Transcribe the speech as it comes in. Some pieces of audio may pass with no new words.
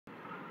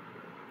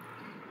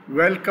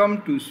Welcome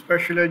to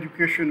special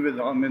education with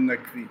Aamir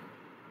Naqvi.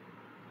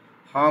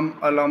 हम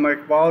अल्लामा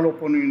Iqbal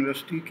open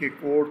university के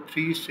code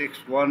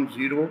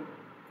 3610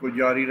 को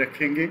जारी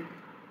रखेंगे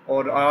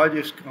और आज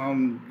इसका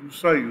हम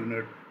दूसरा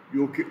यूनिट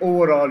जो कि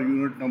ओवरऑल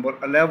यूनिट नंबर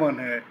 11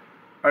 है,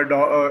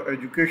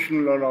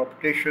 educational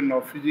adaptation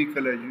of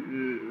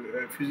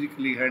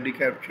physically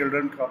handicapped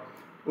children का,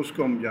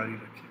 उसको हम जारी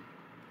रखेंगे।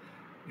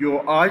 जो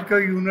आज का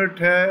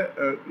यूनिट है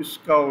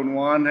इसका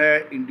उन्वान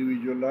है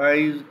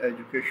individualised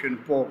education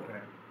programme.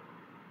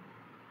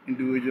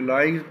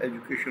 Individualised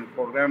education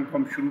programme को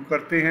हम शुरू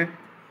करते हैं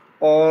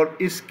और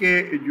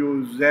इसके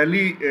जो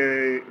ज़ैली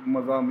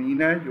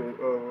मज़ामीन हैं,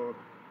 जो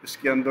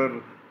इसके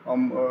अंदर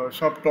हम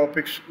सब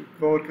टॉपिक्स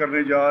कवर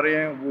करने जा रहे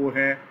हैं, वो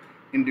हैं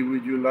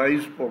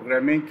इंडिविजुअलाइज्ड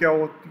प्रोग्रामिंग क्या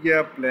होती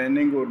है,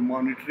 प्लानिंग और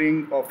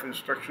मॉनिटरिंग ऑफ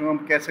इंस्ट्रक्शन हम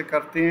कैसे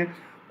करते हैं,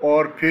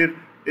 और फिर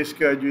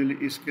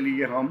इसके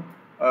लिए हम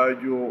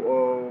जो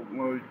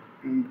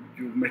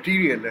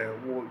मटेरियल है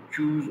वो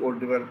चूज़ और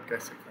डेवलप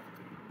कैसे करते हैं।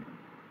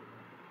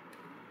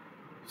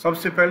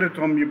 सबसे पहले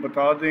तो हम ये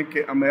बता दें कि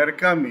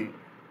अमेरिका में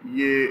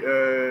ये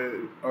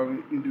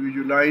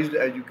इंडिविजुअलाइज्ड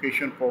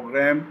एजुकेशन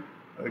प्रोग्राम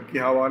के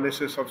हवाले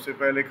से सबसे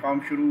पहले काम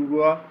शुरू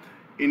हुआ।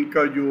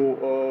 इनका जो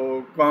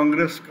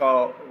कांग्रेस का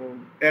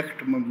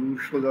एक्ट मंजूर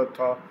शुदा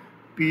था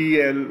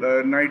PL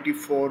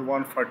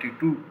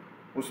 94-142,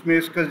 उसमें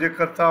इसका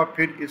जिक्र था।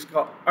 फिर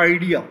इसका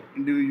idea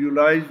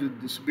individualised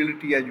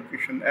disability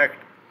education act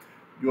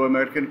जो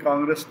अमेरिकन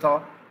कांग्रेस था,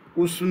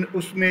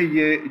 उसमें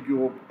ये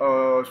जो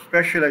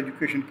स्पेशल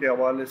एजुकेशन के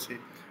हवाले से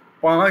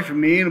 5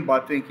 मेन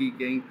बातें की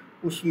गई।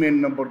 उसमें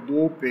नंबर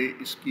 2 पे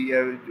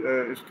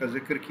इसका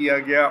जिक्र किया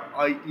गया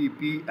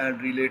IEP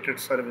एंड रिलेटेड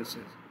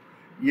सर्विसेज।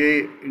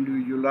 ये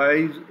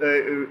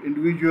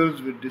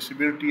individuals with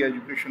disability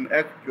education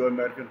act जो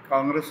अमेरिकन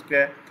कांग्रेस का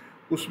है,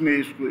 उसमें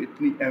इसको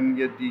इतनी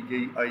अहमियत दी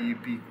गई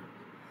IEP को।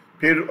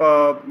 फिर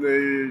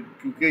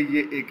चूँकि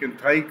ये एक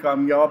इंतहाई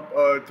कामयाब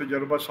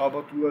तजर्बा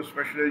साबित हुआ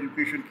स्पेशल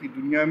एजुकेशन की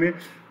दुनिया में,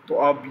 तो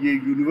अब ये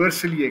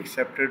यूनिवर्सली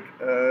एक्सेप्टेड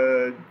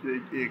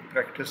एक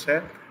प्रैक्टिस है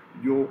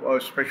जो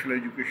स्पेशल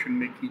एजुकेशन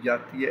में की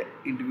जाती है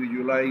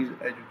इंडिविजुअलाइज्ड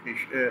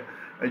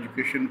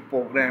एजुकेशन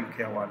प्रोग्राम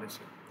के हवाले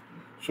से।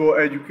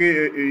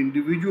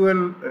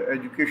 इंडिविजुअल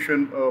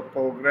एजुकेशन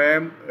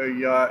प्रोग्राम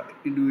या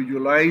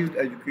इंडिविजुअलाइज्ड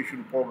एजुकेशन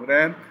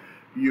प्रोग्राम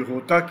ये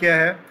होता क्या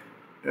है?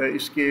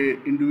 इसके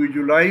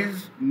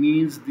individualise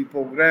means the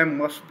programme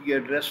must be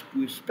addressed to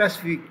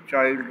specific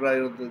child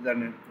rather than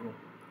A group.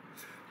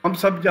 हम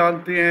सब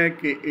जानते हैं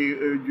कि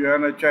जो है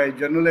ना, चाहे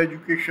जनरल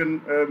एजुकेशन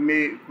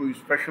में कोई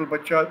स्पेशल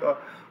बच्चा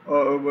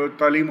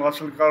तालीम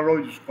हासिल कर रहा हो,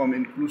 जिसको हम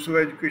इंक्लूसिव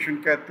एजुकेशन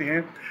कहते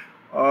हैं,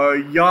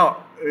 या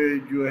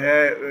जो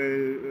है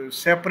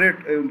सेपरेट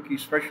उनकी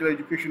स्पेशल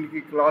एजुकेशन की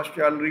क्लास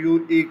चल रही हो,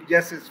 एक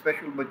जैसे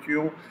स्पेशल बच्चे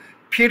हों,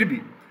 फिर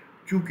भी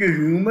चूँकि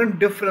ह्यूमन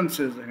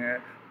डिफरेंसेस हैं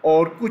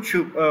और कुछ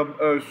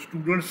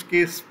स्टूडेंट्स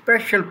के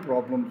स्पेशल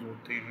प्रॉब्लम्स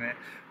होते हैं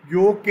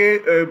जो कि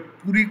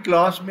पूरी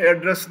क्लास में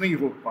एड्रेस नहीं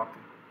हो पाते,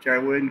 चाहे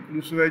वो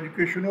इंक्लूसिव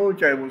एजुकेशन हो,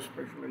 चाहे वो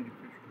स्पेशल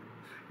एजुकेशन हो।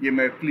 ये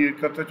मैं क्लियर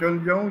करता चल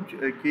जाऊँ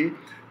कि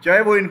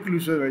चाहे वो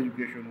इंक्लूसिव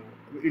एजुकेशन हो,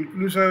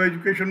 इंक्लूसिव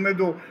एजुकेशन में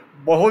तो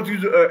बहुत ही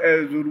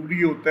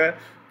ज़रूरी होता है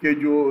कि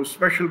जो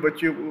स्पेशल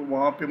बच्चे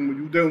वहाँ पे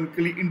मौजूद हैं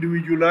उनके लिए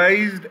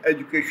इंडिविजुअलाइज्ड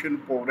एजुकेशन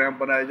प्रोग्राम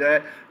बनाया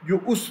जाए जो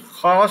उस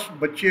ख़ास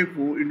बच्चे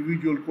को,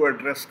 इंडिविजुअल को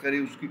एड्रेस करे,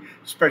 उसकी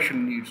स्पेशल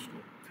नीड्स को।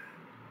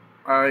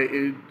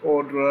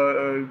 और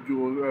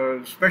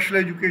जो स्पेशल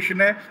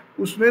एजुकेशन है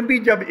उसमें भी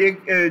जब एक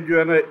जो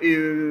है ना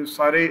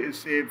सारे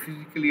से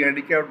फिज़िकली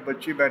हैंडीकैप्ड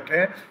बच्चे बैठे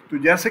हैं, तो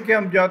जैसे कि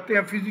हम जानते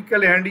हैं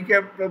फिज़िकली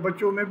हैंडीकैप्ड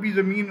बच्चों में भी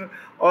ज़मीन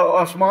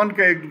आसमान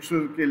का एक दूसरे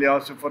के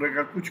लिहाज से फ़र्क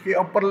है। कुछ के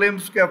अपर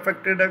लिम्स के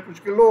अफेक्टेड है, कुछ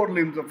के लोअर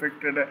लिम्स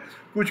अफेक्टेड है,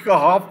 कुछ का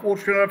हाफ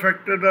पोर्शन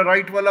अफेक्टेड है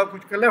राइट वाला,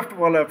 कुछ का लेफ़्ट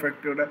वाला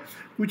अफेक्टेड है,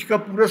 कुछ का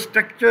पूरा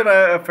स्ट्रक्चर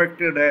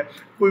अफेक्टेड है,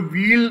 कोई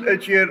व्हील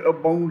चेयर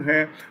बाउंड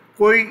है,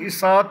 कोई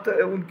साथ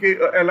उनके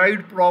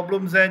एलाइड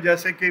प्रॉब्लम्स हैं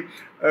जैसे कि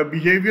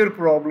बिहेवियर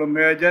प्रॉब्लम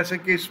है, जैसे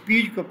कि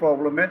स्पीच का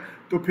प्रॉब्लम है।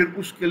 तो फिर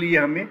उसके लिए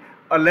हमें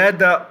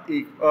अलहदा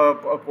एक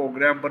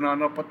प्रोग्राम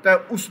बनाना पड़ता है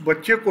उस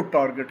बच्चे को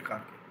टारगेट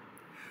करके।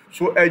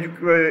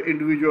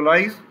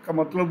 इंडिविजुअलाइज का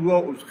मतलब हुआ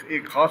उस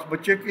एक ख़ास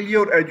बच्चे के लिए,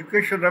 और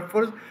education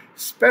refers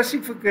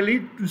specifically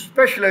to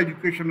special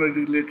education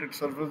related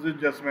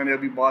services, जैसे मैंने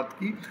अभी बात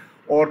की।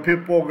 और फिर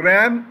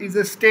प्रोग्राम इज़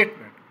ए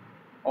स्टेटमेंट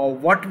और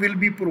what will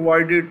be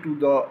provided to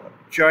the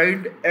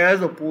child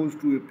as oppose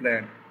to A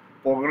plan.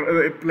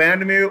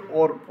 Plan में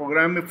और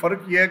प्रोग्राम में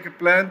फ़र्क यह है कि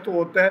प्लान तो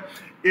होता है,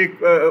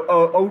 एक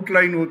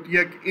आउटलाइन होती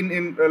है कि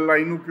इन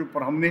लाइनों के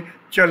ऊपर हमने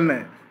चलना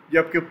है,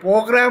 जबकि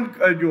प्रोग्राम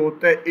जो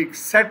होता है एक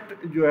सेट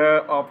जो है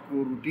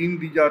आपको रूटीन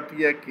दी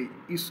जाती है कि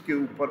इसके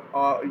ऊपर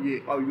ये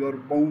you are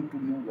bound to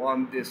move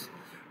on this,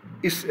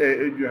 इस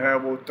जो है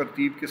वो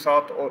तरतीब के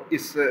साथ और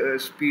इस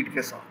स्पीड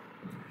के साथ।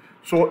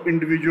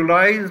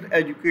 इंडिविजुअलाइज्ड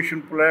एजुकेशन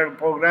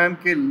प्रोग्राम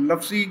के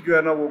लफ्ज़ी जो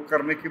है ना वो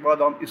करने के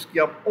बाद हम इसकी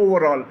अब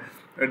ओवरऑल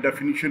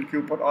डेफिनीशन के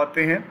ऊपर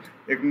आते हैं।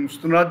 एक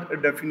मुस्तनद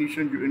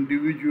डेफिनीशन जो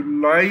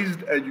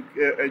इंडिविजुअलाइज्ड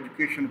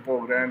एजुकेशन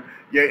प्रोग्राम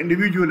या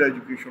इंडिविजुअल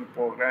एजुकेशन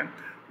प्रोग्राम,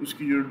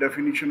 उसकी जो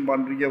डेफिनीशन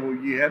बन रही है वो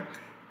ये है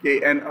کہ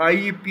N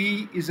I P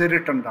is a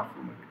written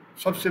document.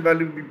 سب سے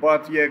پہلی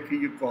بات یہ ہے کہ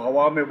یہ کو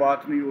ہوا میں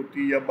بات نہیں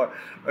ہوتی یا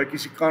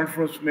کسی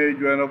کانفرنس میں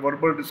جو ہے نا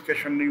وربل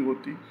ڈسکشن نہیں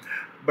ہوتی،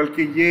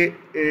 بلکہ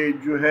یہ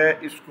جو ہے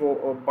اس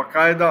کو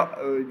باقاعدہ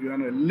جو ہے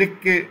نا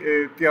لکھ کے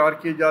تیار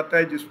کیا جاتا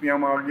ہے، جس میں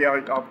ہم آگے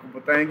آپ کو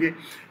بتائیں گے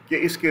کہ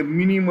اس کے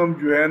منیمم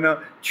جو ہے نا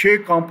 6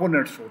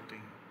 کمپوننٹس ہوتے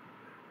ہیں.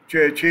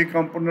 6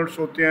 کمپوننٹس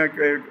ہوتے ہیں.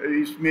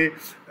 اس میں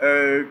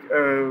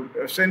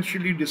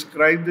essentially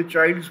describe the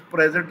child's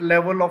present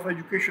level of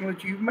educational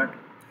achievement,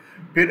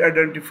 پھر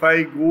identify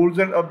goals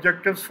and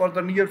objectives for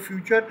the near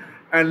future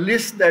and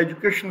list the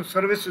educational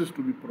services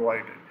to be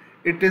provided.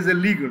 It is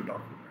a legal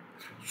document.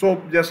 سو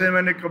جیسے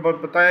میں نے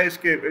بتایا اس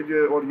کے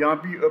اور یہاں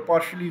بھی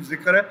پارشلی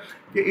ذکر ہے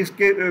کہ اس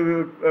کے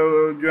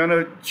جو ہے نا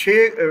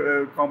 6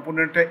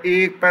 کمپوننٹ ہے.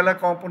 ایک پہلا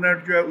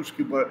کمپوننٹ جو ہے اس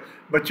کی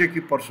بچے کی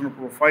پرسنل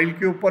پروفائل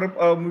کے اوپر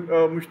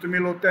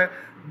مشتمل ہوتا ہے.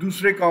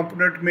 دوسرے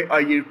کمپوننٹ میں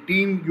آئی اے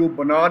ٹیم جو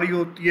بنا رہی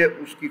ہوتی ہے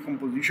اس کی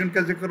کمپوزیشن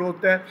کا ذکر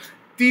ہوتا ہے.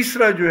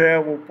 تیسرا جو ہے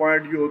وہ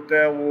پوائنٹ جو ہوتا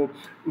ہے وہ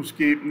اس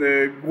کی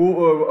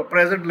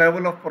پریزنٹ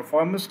لیول آف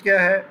پرفارمنس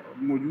کیا ہے،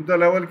 موجودہ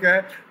لیول کیا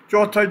ہے.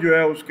 چوتھا جو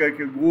ہے اس کا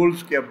کہ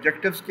گولز کے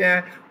آبجیکٹیوز کیا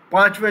ہیں.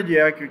 پانچواں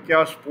جو ہے کہ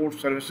کیا سپورٹ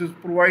سروسز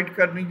پرووائڈ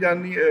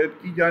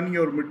کی جانی ہے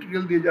اور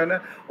مٹیریل دیا جانا ہے.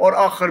 اور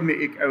آخر میں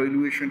ایک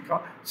ایویلویشن کا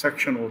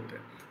سیکشن ہوتا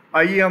ہے.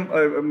 آئیے ہم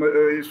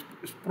اس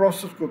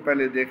پروسیس کو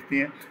پہلے دیکھتے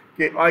ہیں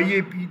کہ آئی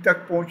اے پی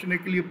تک پہنچنے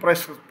کے لیے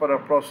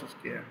پروسیس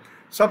کیا ہے.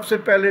 سب سے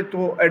پہلے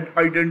تو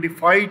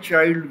آئیڈینٹیفائی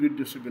چائلڈ ود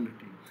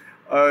ڈسیبلٹی،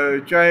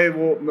 چاہے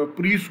وہ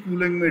پری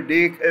اسکولنگ میں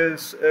ڈے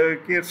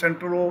کیئر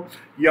سینٹر ہو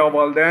یا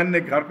والدین نے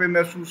گھر پہ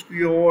محسوس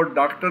کیا ہو،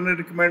 ڈاکٹر نے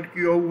ریکمینڈ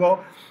کیا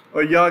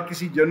ہوگا، یا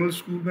کسی جنرل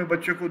اسکول میں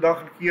بچے کو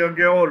داخل کیا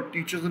گیا اور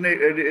ٹیچرز نے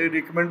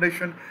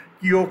ریکمنڈیشن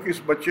کی ہو کہ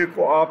اس بچے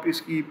کو آپ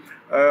اس کی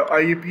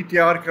آئی اے پی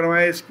تیار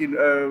کروائیں. اس کی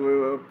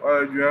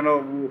جو ہے نا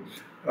وہ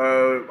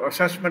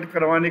اسیسمنٹ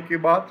کروانے کے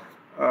بعد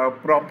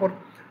پراپر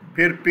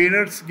پھر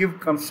parents give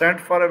consent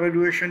for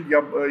evaluation.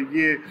 جب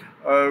یہ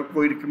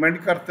کوئی ریکمینڈ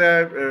کرتا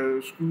ہے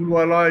اسکول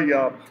والا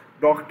یا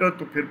ڈاکٹر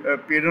تو پھر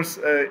پیرنٹس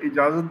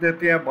اجازت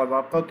دیتے ہیں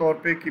باضابطہ طور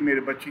پہ کہ میرے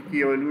بچے کی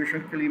ایویلویشن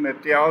کے لیے میں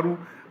تیار ہوں،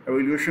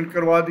 ایویلویشن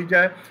کروا دی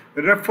جائے.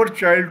 Refer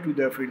child to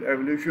the field,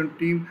 evaluation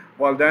team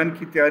والدین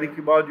کی تیاری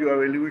کے بعد جو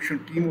ایویلویشن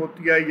ٹیم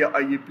ہوتی ہے یا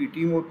آئی اے پی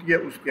ٹیم ہوتی ہے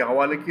اس کے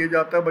حوالے کیا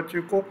جاتا ہے بچے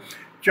کو.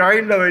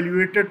 Child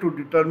evaluated to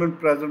determine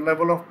present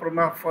level of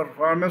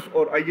performance,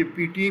 اور آئی اے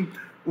پی ٹیم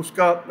اس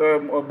کا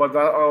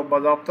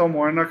باضابطہ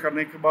معائنہ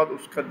کرنے کے بعد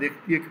اس کا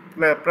دیکھتی ہے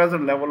کہ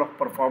پریزنٹ لیول آف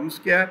پرفارمنس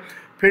کیا ہے.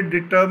 پھر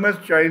determines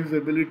child's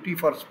ability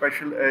for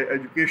special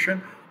education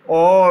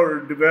اور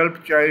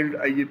ڈیولپ چائلڈ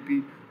آئی اے پی،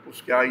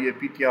 اس کے آئی اے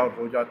پی تیار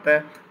ہو جاتا ہے.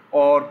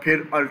 اور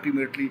پھر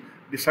الٹیمیٹلی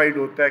ڈیسائیڈ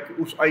ہوتا ہے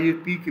کہ اس آئی اے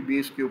پی کے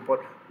بیس کے اوپر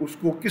اس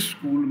کو کس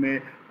اسکول میں،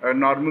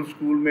 نارمل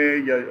اسکول میں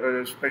یا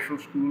اسپیشل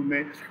اسکول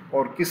میں،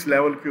 اور کس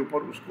لیول کے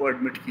اوپر اس کو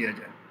ایڈمٹ کیا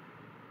جائے.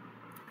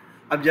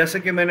 اب جیسے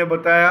کہ میں نے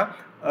بتایا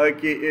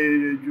کہ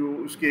جو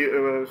اس کے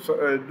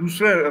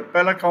دوسرا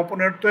پہلا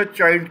کمپوننٹ تو ہے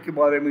چائلڈ کے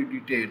بارے میں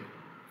ڈیٹیل،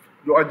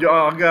 جو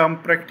آگے ہم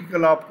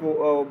پریکٹیکل آپ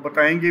کو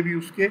بتائیں گے بھی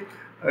اس کے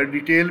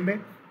ڈیٹیل میں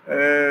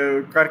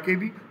کر کے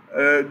بھی.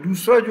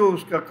 دوسرا جو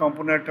اس کا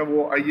کمپوننٹ ہے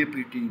وہ آئی اے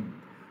پی ٹیم.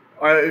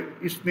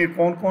 اس میں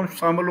کون کون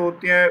شامل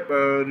ہوتے ہیں؟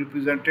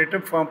 ریپرزینٹیٹیو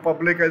from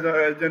public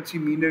agency,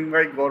 meaning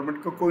by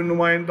government کا کوئی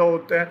نمائندہ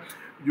ہوتا ہے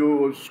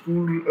جو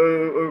اسکول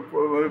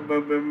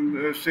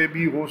سے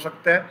بھی ہو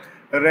سکتا ہے.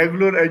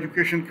 ریگولر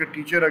ایجوکیشن کا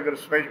ٹیچر، اگر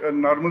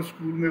نارمل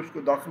اسکول میں اس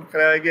کو داخل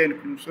کرایا گیا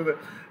انکلوسیو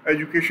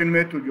ایجوکیشن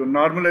میں تو جو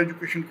نارمل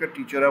ایجوکیشن کا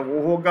ٹیچر ہے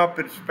وہ ہوگا.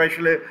 پھر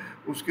اسپیشل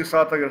اس کے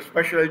ساتھ اگر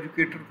اسپیشل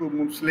ایجوکیٹر کو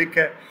منسلک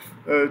ہے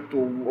تو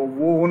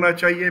وہ ہونا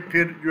چاہیے.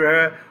 پھر جو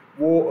ہے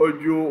وہ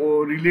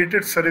جو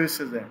ریلیٹڈ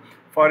سروسز ہیں،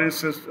 فار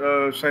انسٹنس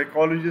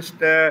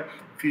سائیکالوجسٹ ہے،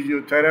 فزیو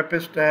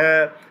تھراپسٹ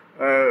ہے،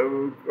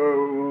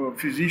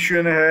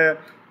 فزیشین ہے،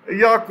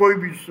 یا کوئی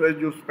بھی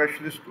جو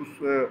اسپیشلسٹ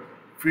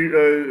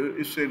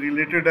اس سے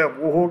ریلیٹڈ ہے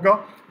وہ ہوگا.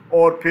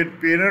 اور پھر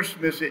پیرنٹس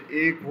میں سے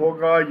ایک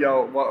ہوگا یا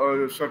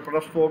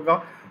سرپرست ہوگا.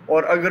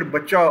 اور اگر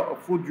بچہ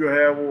خود جو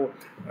ہے وہ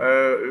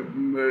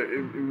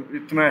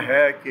اتنا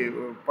ہے کہ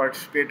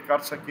پارٹیسپیٹ کر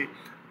سکے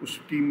اس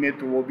ٹیم میں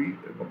تو وہ بھی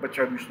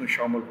بچہ بھی اس میں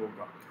شامل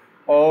ہوگا.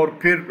 اور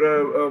پھر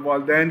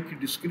والدین کی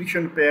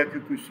ڈسکریشن پہ ہے کہ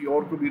کسی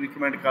اور کو بھی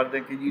ریکمینڈ کر دیں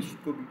کہ اس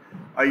کو بھی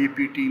آئی اے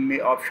پی ٹیم میں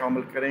آپ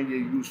شامل کریں، یہ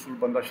یوزفل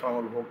بندہ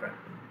شامل ہوگا.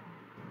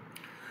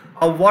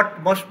 اب what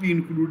must be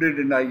included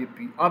in آئی اے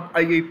پی. اب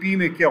آئی اے پی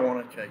میں کیا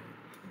ہونا چاہیے؟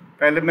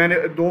 پہلے میں نے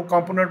 2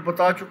 کمپوننٹ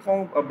بتا چکا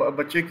ہوں،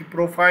 بچے کی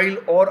پروفائل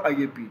اور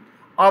آئی اے پی.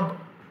 اب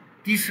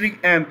تیسری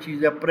اہم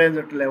چیز ہے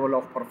پریزنٹ لیول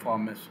آف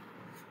پرفارمنس.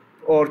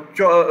 اور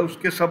اس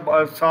کے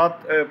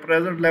ساتھ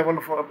پریزنٹ لیول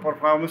آف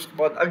پرفارمنس کے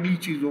بعد اگلی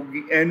چیز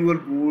ہوگی اینول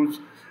گولز،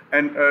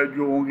 اینڈ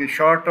جو ہوں گے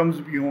شارٹ ٹرمز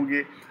بھی ہوں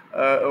گے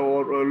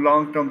اور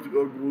لانگ ٹرم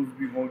گولز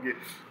بھی ہوں گے.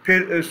 پھر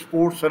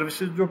اسپورٹ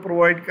سروسز جو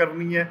پرووائڈ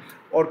کرنی ہے.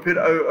 اور پھر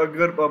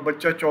اگر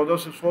بچہ 14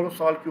 سے 16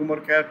 سال کی عمر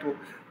کا ہے تو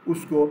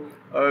اس کو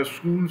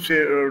اسکول سے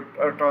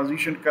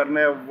ٹرانزیشن کرنا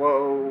ہے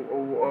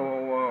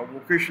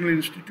ووکیشنل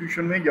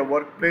انسٹیٹیوشن میں یا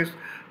ورک پلیس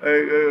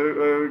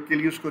کے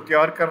لیے اس کو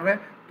تیار کرنا ہے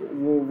تو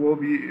وہ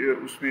بھی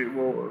اس میں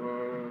وہ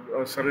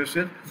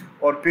सर्विसेज,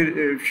 और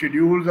फिर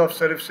शेड्यूल्स ऑफ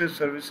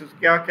सर्विसेज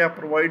क्या क्या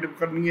प्रोवाइड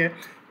करनी है,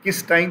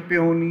 किस टाइम पे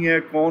होनी है,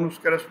 कौन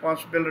उसका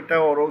रिस्पॉन्सिबिलिटी है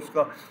और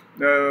उसका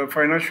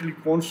फाइनेंशियली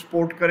कौन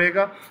सपोर्ट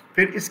करेगा।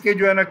 फिर इसके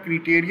जो है ना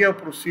क्राइटेरिया,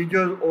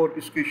 प्रोसीजर्स और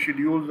इसके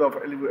शेड्यूल्स ऑफ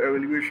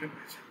एवेल्यूएशन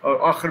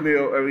आखिर में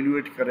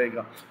एवेल्यूएट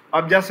करेगा।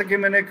 अब जैसे कि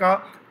मैंने कहा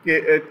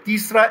कि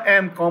तीसरा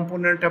अहम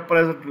कंपोनेंट है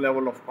प्रेजेंट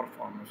लेवल ऑफ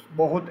परफॉर्मेंस,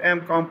 बहुत अहम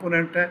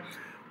कंपोनेंट है।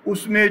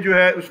 उसमें जो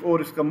है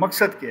और इसका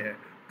मकसद क्या है,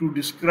 to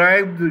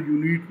describe the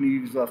unique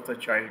needs of the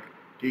child,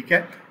 ठीक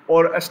है,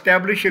 और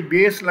एस्टैब्लिश ए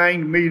बेस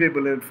लाइन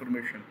मेजरेबल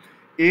इंफॉर्मेशन।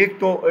 एक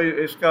तो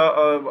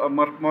इसका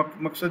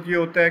मकसद ये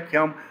होता है कि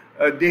हम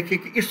देखें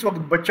कि इस वक्त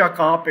बच्चा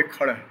कहाँ पे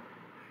खड़ा है,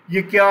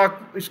 ये क्या,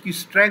 इसकी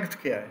स्ट्रेंथ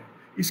क्या है,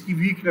 इसकी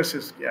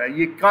वीकनेसेस क्या है,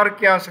 ये कर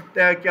क्या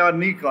सकता है, क्या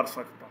नहीं कर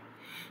सकता।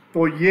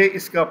 तो ये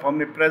इसका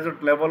हमने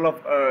present level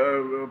of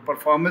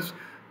performance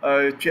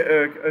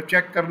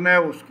check करना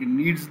है, उसकी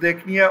नीड्स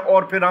देखनी है,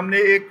 और फिर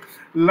हमने एक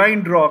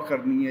लाइन ड्रॉ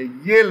करनी है।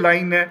 ये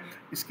लाइन है,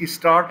 इसकी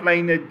स्टार्ट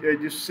लाइन है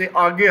जिससे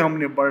आगे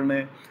हमने बढ़ना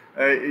है,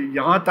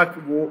 यहाँ तक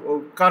वो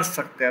कर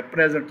सकता है।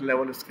 प्रेजेंट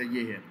लेवल इसका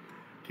ये है,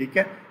 ठीक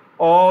है।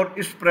 और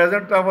इस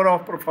प्रेजेंट लेवल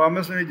ऑफ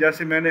परफॉर्मेंस में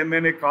जैसे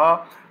मैंने कहा,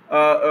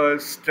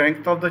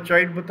 स्ट्रेंथ ऑफ द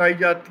चाइल्ड बताई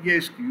जाती है,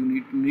 इसकी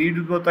यूनिक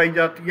नीड्स बताई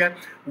जाती है,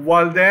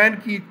 वालिदैन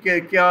की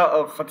क्या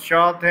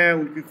खदशात हैं,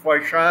 उनकी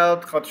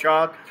ख्वाहिशात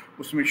खदशात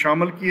उसमें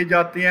शामिल किए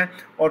जाते हैं,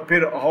 और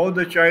फिर how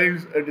the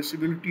child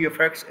disability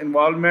affects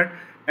involvement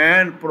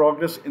and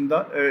progress in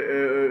the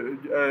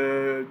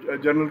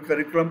general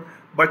curriculum.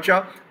 बच्चा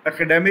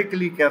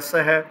एकेडमिकली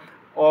कैसा है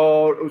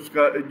और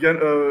उसका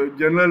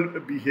जनरल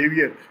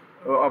बिहेवियर,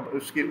 अब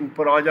उसके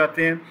ऊपर आ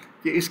जाते हैं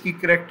कि इसकी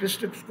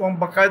करैक्टरिस्टिक्स को हम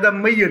बाकायदा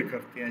मेजर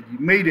करते हैं जी,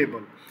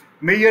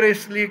 मेजर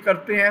इसलिए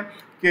करते हैं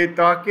कि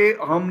ताकि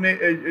हमने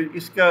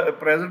इसका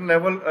प्रेजेंट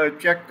लेवल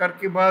चेक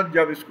करके बाद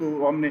जब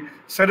इसको हमने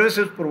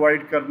सर्विसेज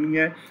प्रोवाइड करनी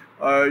है,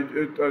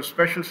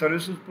 स्पेशल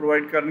सर्विसेज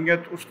प्रोवाइड करनी है,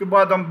 तो उसके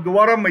बाद हम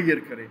दोबारा मेजर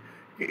करें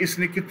कि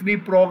इसने कितनी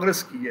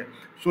प्रोग्रेस की है।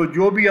 सो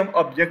जो भी हम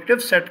ऑब्जेक्टिव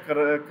सेट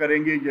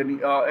करेंगे, यानी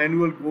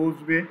एनुअल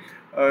गोल्स में,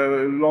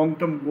 लॉन्ग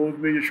टर्म गोल्स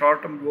में या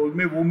शॉर्ट टर्म गोल्स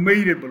में, वो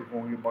मेजरेबल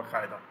होंगे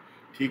बाकायदा,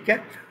 ठीक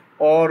है।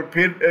 और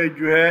फिर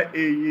जो है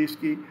ये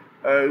इसकी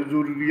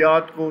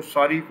ज़रूरियात को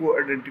सारी को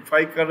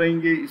आइडेंटिफाई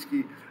करेंगे,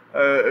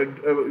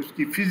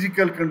 इसकी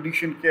फ़िज़िकल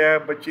कंडीशन क्या है,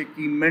 बच्चे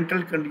की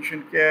मेंटल कंडीशन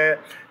क्या है,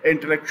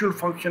 इंटेलेक्चुअल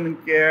फंक्शनिंग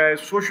क्या है,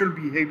 सोशल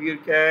बिहेवियर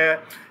क्या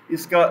है,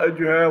 इसका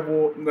जो है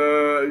वो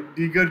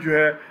दीगर जो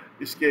है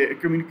इसके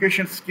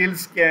कम्युनिकेशन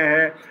स्किल्स क्या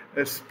है,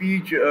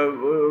 स्पीच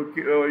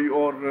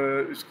और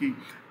इसकी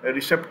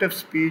रिसेप्टिव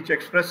स्पीच,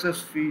 एक्सप्रेसिव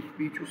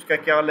स्पीच उसका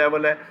क्या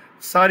लेवल है,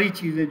 सारी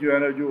चीज़ें जो है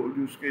ना जो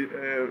उसके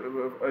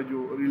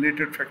जो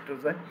रिलेटेड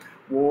फैक्टर्स हैं,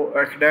 वो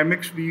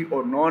एकेडमिक्स भी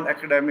और नॉन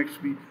एकेडमिक्स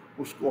भी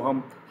उसको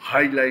हम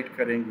हाईलाइट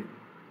करेंगे।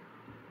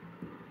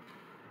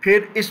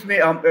 फिर इसमें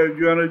हम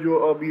जो है ना जो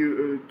अभी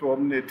तो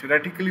हमने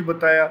थ्योरेटिकली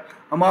बताया,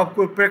 हम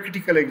आपको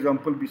प्रैक्टिकल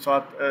एग्जांपल भी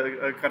साथ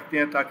करते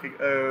हैं ताकि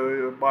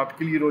बात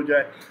क्लियर हो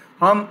जाए।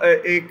 हम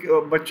एक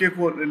बच्चे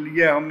को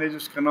लिया हमने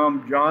जिसका नाम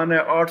जान है,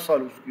 8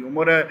 साल उसकी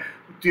उम्र है,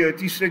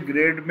 तीसरे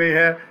ग्रेड में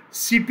है,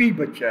 सीपी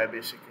बच्चा है,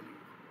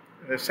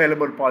 बेसिकली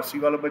सेरेब्रल पाल्सी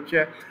वाला बच्चा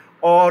है,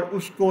 और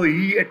उसको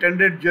he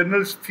attended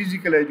general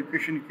physical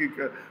education की,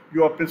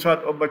 जो अपने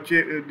साथ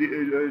बच्चे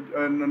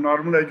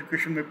नॉर्मल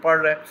एजुकेशन में पढ़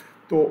रहे हैं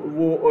तो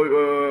वो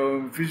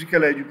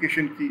फिज़िकल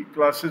एजुकेशन की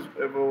क्लासेस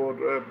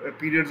और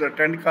पीरियड्स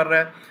अटेंड कर रहा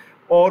है,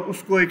 और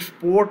उसको एक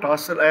सपोर्ट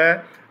हासिल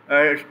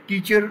है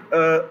टीचर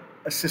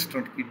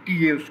असिस्टेंट की,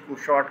 टीए उसको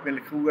शॉर्ट में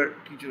लिखा हुआ है,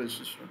 टीचर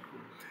असिस्टेंट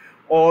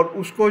को। और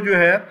उसको जो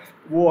है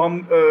वो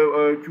हम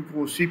चूँकि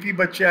वो सीपी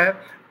बच्चा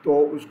है तो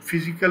उस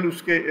फिज़िकल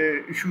उसके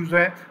इश्यूज़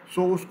हैं,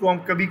 सो उसको हम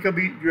कभी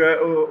कभी जो है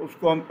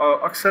उसको हम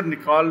अक्सर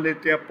निकाल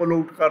लेते हैं, पुल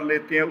आउट कर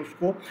लेते हैं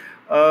उसको,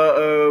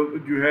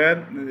 जो है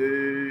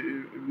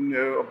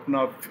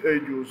अपना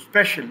जो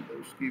स्पेशल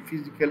उसकी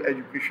फ़िज़िकल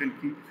एजुकेशन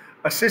की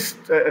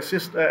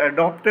assist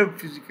adaptive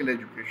physical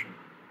education,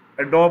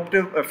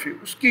 adaptive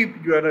उसकी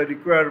जो है ना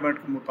रिक्वायरमेंट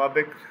के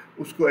मुताबिक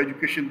उसको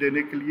एजुकेशन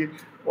देने के लिए,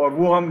 और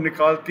वो हम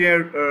निकालते हैं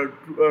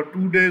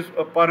 2 days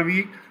पर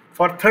वीक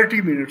फॉर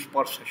 30 minutes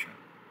पर सेशन,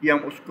 ये हम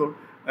उसको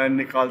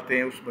निकालते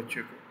हैं उस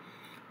बच्चे को।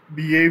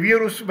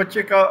 बिहेवियर उस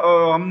बच्चे का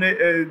हमने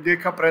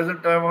देखा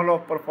प्रेजेंट लेवल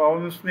ऑफ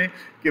परफॉर्मेंस में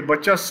कि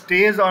बच्चा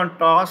stage on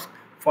task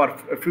for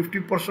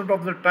 50%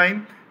 of the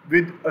time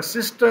with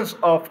assistance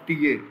of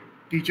TA,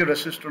 teacher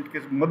assistant के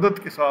मदद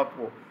के साथ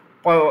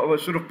वो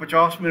सिर्फ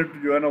 50 मिनट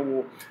जो है ना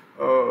वो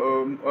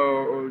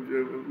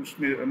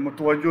उसमें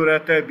मुतवज्जो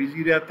रहता है,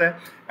 बिजी रहता है,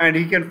 and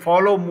he can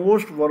follow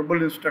most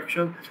verbal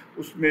instruction.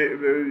 उसमें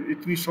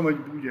इतनी समझ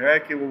बूझ है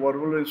कि वो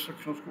वर्बल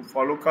इंस्ट्रक्शंस को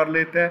फॉलो कर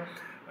लेता है,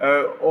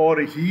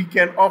 और he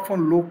can often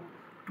look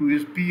to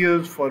his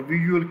peers for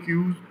visual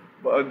cues,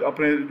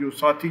 अपने जो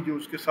साथी जो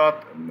उसके साथ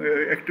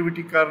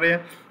एक्टिविटी कर रहे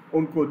हैं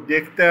उनको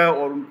देखता है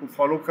और उनको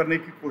फॉलो करने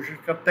की कोशिश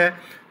करता है।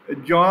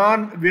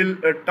 John will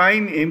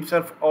time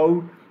himself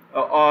out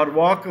or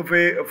walk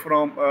away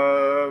from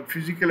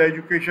physical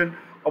education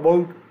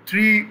about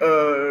 3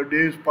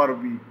 days per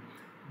week.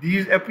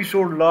 These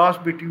episodes last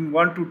between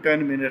 1 to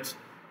 10 minutes.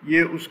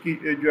 ये उसकी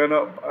जो है ना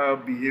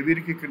बिहेवियर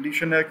की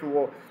कंडीशन है कि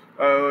वो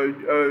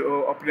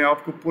अपने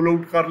आप को पुल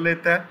आउट कर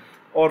लेता है।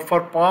 और for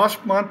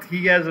past month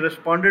he has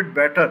responded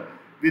better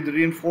with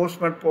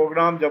reinforcement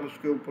programme. जब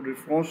उसके ऊपर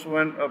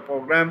रीइंफोर्समेंट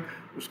प्रोग्राम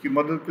उसकी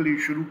मदद के लिए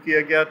शुरू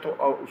किया गया तो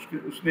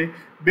उसने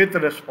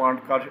बेहतर रिस्पॉन्ड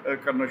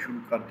करना शुरू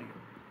कर दिया।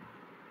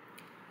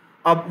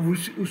 अब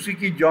उसी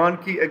की जान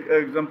की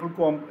एग्जांपल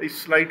को हम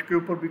इस स्लाइड के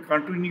ऊपर भी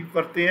कंटिन्यू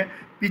करते हैं।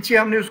 पीछे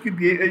हमने उसकी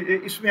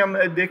इसमें हम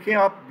देखें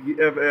आप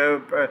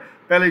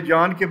पहले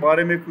जान के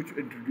बारे में कुछ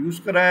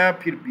इंट्रोड्यूस कराया,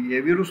 फिर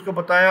बिहेवियर उसको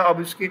बताया,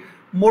 अब इसके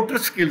मोटर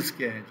स्किल्स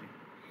क्या हैं जी।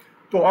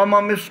 तो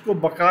हम इसको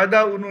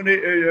बाकायदा उन्होंने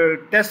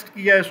टेस्ट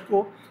किया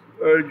इसको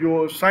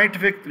जो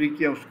साइंटिफिक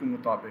तरीके हैं उसके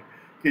मुताबिक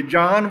कि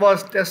जान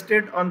was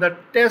tested on the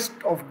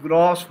test of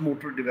gross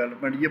motor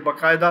development. ये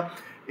बाकायदा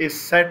एक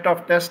सेट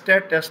ऑफ टेस्ट है,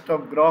 टेस्ट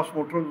ऑफ ग्रॉस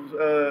मोटर।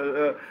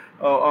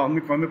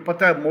 हमें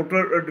पता है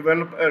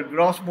मोटर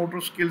ग्रॉस मोटर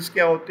स्किल्स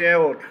क्या होते हैं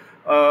और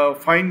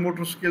फाइन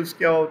मोटर स्किल्स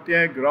क्या होते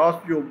हैं। ग्रॉस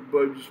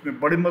जिसमें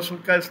बड़े मसल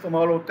का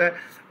इस्तेमाल होता है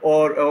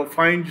और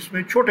फाइन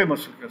जिसमें छोटे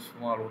मसल का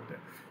इस्तेमाल होता है।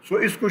 सो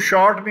इसको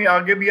शॉर्ट में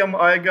आगे भी हम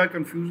आएगा,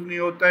 कंफ्यूज नहीं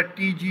होता है,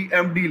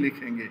 TGMD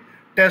लिखेंगे,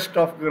 test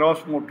of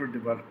gross motor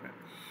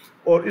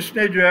development. और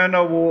इसने जो है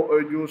ना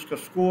वो जो उसका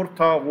स्कोर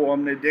था वो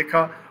हमने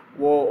देखा,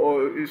 वो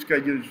इसका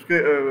जो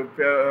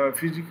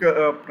फिजिकल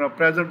अपना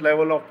प्रेजेंट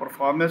लेवल ऑफ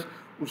परफॉर्मेंस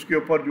उसके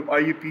ऊपर जो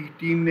IAP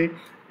टीम ने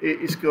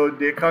इसको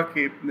देखा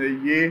कि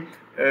ये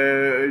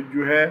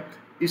जो है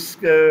इस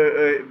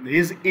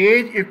his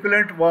age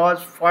equivalent was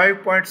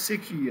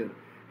 5.6 year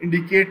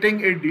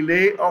indicating a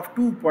delay of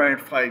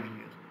 2.5 year.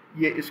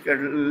 ये इसका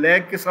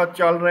लैग के साथ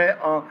चल रहा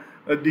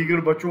है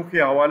दीगर बच्चों के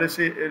हवाले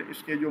से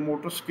इसके जो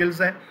मोटर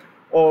स्किल्स हैं।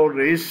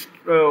 और इस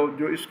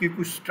जो इसकी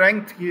कुछ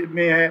स्ट्रेंथ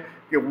में है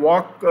कि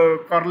वॉक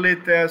कर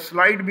लेता है,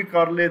 स्लाइड भी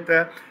कर लेता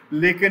है,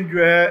 लेकिन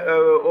जो है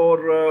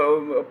और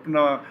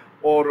अपना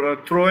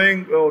और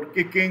थ्रोइंग और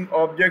किकिंग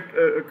ऑब्जेक्ट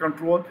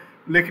कंट्रोल,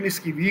 लेकिन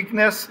इसकी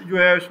वीकनेस जो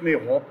है उसमें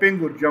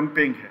हॉपिंग और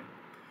जंपिंग है।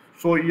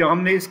 सो ये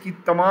हमने इसकी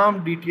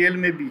तमाम डिटेल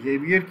में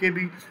बिहेवियर के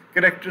भी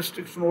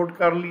करैक्टरिस्टिक्स नोट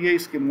कर लिए,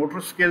 इसके मोटर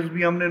स्किल्स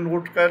भी हमने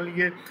नोट कर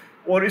लिए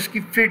और इसकी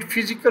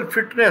फिजिकल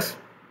फिटनेस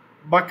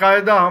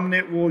बाकायदा हमने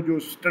वो जो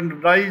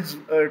स्टैंडर्डाइज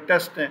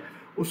टेस्ट हैं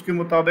उसके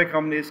मुताबिक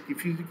हमने इसकी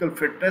फ़िज़िकल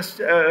फिटनेस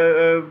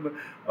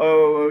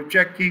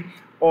चेक की।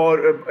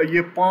 और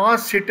ये 5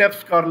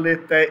 सिटअप्स कर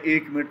लेता है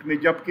 1 मिनट में,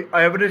 जबकि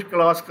एवरेज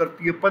क्लास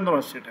करती है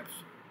 15 सिटअप्स।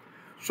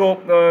 सो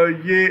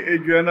ये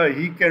जो है ना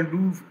he can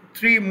do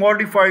 3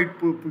 modified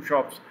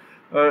pushups,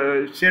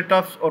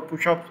 setups और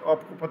पुशअप्स।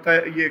 आपको पता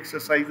है ये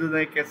एक्सरसाइजेज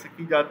हैं कैसे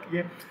की जाती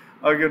हैं।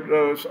 अगर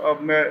अब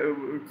मैं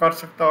कर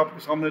सकता आपके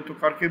सामने तो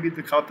करके भी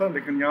दिखाता,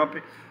 लेकिन यहाँ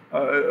पे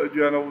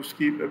जो है ना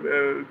उसकी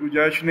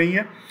गुंजाइश नहीं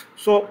है।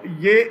 सो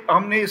ये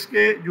हमने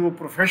इसके जो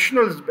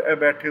प्रोफेशनल्स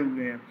बैठे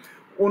हुए हैं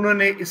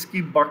उन्होंने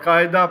इसकी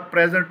बाकायदा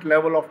प्रेजेंट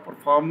लेवल ऑफ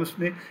परफॉर्मेंस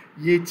में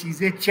ये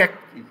चीज़ें चेक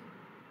की,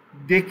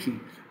 देखी।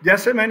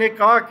 जैसे मैंने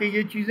कहा कि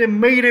ये चीज़ें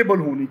मेजरेबल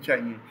होनी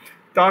चाहिए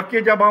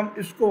ताकि जब हम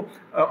इसको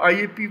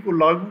IAP को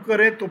लागू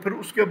करें तो फिर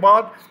उसके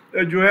बाद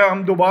जो है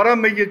हम दोबारा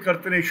मेजर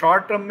करते रहें,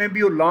 शॉर्ट टर्म में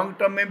भी और लॉन्ग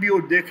टर्म में भी,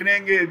 और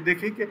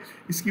देखें कि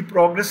इसकी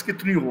प्रोग्रेस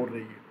कितनी हो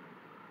रही है।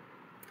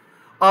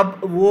 अब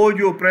वो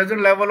जो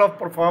प्रेजेंट लेवल ऑफ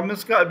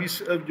परफॉर्मेंस का अभी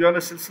जो है ना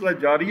सिलसिला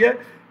जारी है,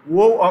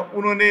 वो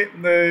उन्होंने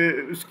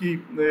इसकी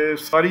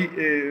सारी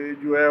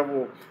जो है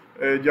वो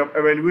जब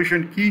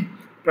एवेल्यूएशन की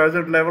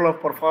प्रेजेंट लेवल ऑफ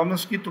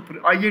परफॉर्मेंस की तो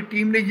फिर IA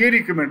टीम ने ये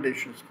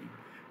रिकमेंडेशंस की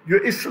जो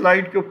इस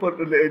स्लाइड के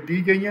ऊपर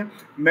दी गई हैं।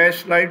 मैं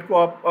इस स्लाइड को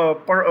आप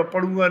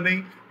पढ़ूंगा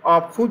नहीं,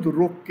 आप खुद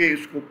रुक के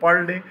इसको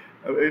पढ़ लें,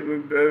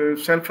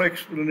 सेल्फ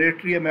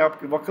एक्सप्लेनेटरी है। मैं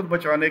आपके वक्त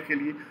बचाने के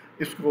लिए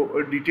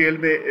इसको डिटेल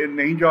में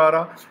नहीं जा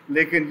रहा,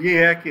 लेकिन ये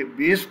है कि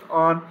बेस्ड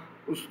ऑन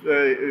उस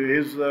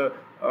his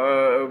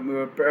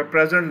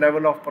present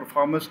level of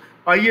performance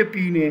IAP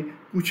ने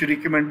कुछ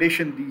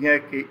रिकमेंडेशन दी है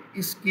कि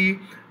इसकी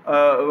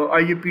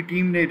IAP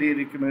टीम ने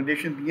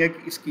रिकमेंडेशन दी है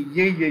कि इसकी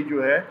ये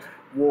जो है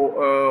वो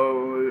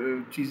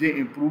चीज़ें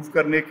इम्प्रूव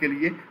करने के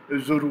लिए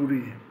ज़रूरी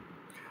है।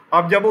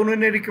 अब जब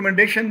उन्होंने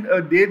रिकमेंडेशन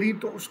दे दी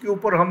तो उसके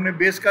ऊपर हमने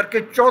बेस करके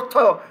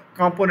चौथा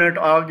कंपोनेंट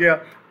आ गया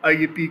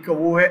IAP का,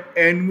 वो है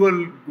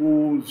एनुअल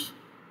गोल्स।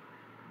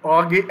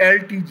 आगे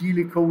LTG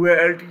लिखा हुआ है,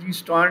 LTG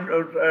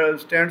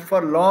stand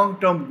for long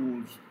term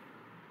goals.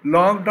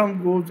 Long term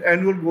goals,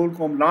 annual गोल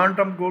को हम लॉन्ग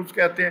टर्म गोल्स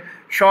कहते हैं।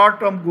 शॉर्ट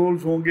टर्म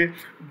गोल्स होंगे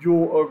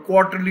जो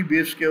क्वार्टरली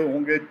बेस के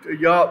होंगे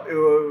या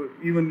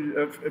इवन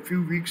फ्यू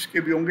वीक्स के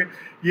भी होंगे।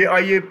 ये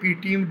IAP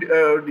टीम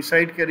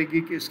डिसाइड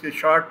करेगी कि इसके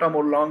शॉर्ट टर्म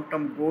और लॉन्ग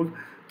टर्म गोल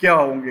क्या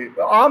होंगे।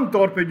 आम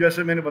तौर पे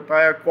जैसे मैंने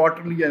बताया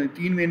क्वार्टरली यानी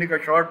 3 महीने का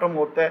शॉर्ट टर्म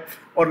होता है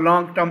और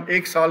लॉन्ग टर्म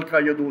 1 साल का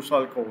या 2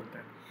 साल का होता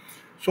है।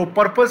 सो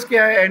पर्पस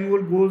क्या है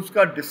एनुअल गोल्स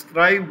का?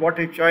 Describe what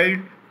a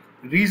child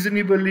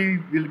reasonably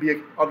will be.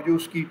 अब जो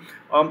उसकी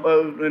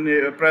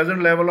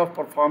प्रेजेंट लेवल ऑफ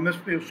परफॉर्मेंस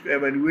पे उसको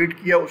एवेल्यूएट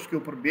किया, उसके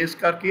ऊपर बेस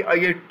करके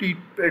IAT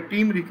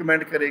टीम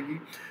रिकमेंड करेगी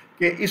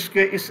कि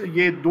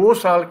ये 2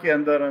 साल के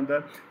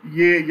अंदर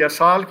ये या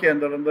साल के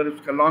अंदर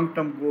उसका लॉन्ग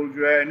टर्म गोल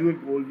जो है, एनुअल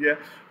गोल जो है,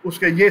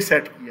 उसका ये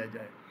सेट किया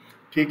जाए।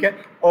 ٹھیک ہے،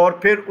 اور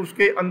پھر اس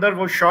کے اندر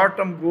وہ شارٹ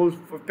ٹرم گولز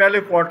پہلے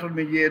کوارٹر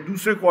میں یہ،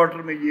 دوسرے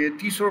کوارٹر میں یہ،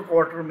 تیسرے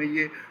کوارٹر میں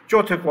یہ،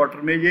 چوتھے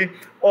کوارٹر میں یہ،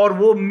 اور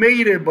وہ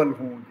میئریبل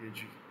ہوں گے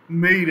جی،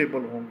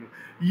 میئریبل ہوں گے۔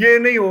 یہ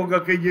نہیں ہوگا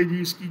کہ یہ جی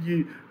اس کی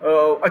جی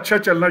اچھا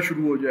چلنا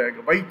شروع ہو جائے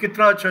گا، بھائی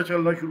کتنا اچھا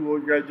چلنا شروع ہو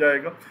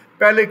جائے گا،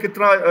 پہلے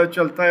کتنا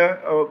چلتا ہے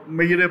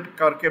میئر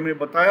کر کے ہمیں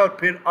بتایا، اور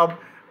پھر اب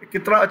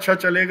کتنا اچھا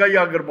چلے گا،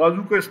 یا اگر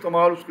بازو کا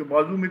استعمال، اس کے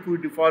بازو میں کوئی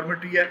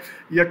ڈیفارمیٹی ہے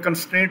یا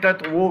کنسٹرینٹ ہے،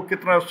 تو وہ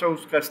کتنا اچھا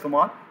اس کا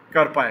استعمال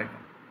کر پائے گا۔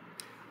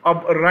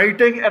 اب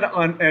writing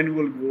an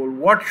annual goal,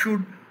 what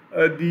should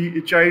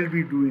the child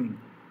be doing,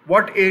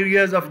 what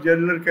areas of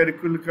general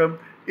curriculum,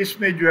 اس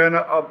میں جو ہے نا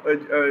اب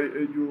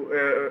جو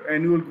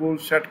اینول گول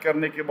سیٹ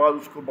کرنے کے بعد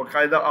اس کو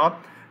باقاعدہ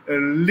آپ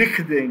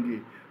لکھ دیں گے،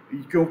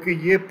 کیونکہ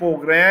یہ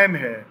پروگرام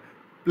ہے،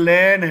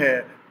 پلان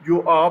ہے،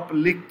 جو آپ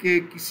لکھ کے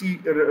کسی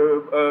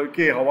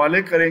کے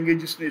حوالے کریں گے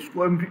جس نے اس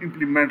کو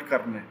امپلیمنٹ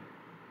کرنا ہے۔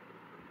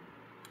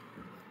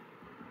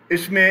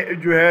 اس میں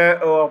جو ہے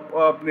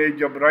آپ نے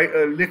جب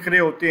لکھ رہے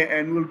ہوتے ہیں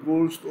اینول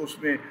گولز، تو اس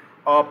میں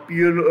آپ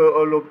پی ایل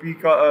او پی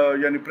کا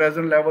یعنی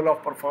پریزنٹ لیول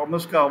آف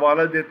پرفارمنس کا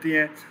حوالہ دیتے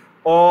ہیں،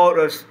 اور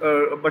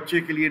بچے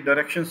کے لیے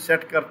ڈائریکشن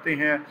سیٹ کرتے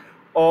ہیں،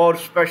 اور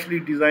اسپیشلی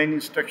ڈیزائن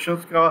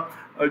انسٹرکشنز کا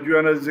جو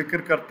ہے نا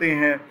ذکر کرتے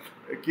ہیں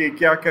کہ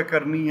کیا کیا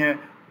کرنی ہے،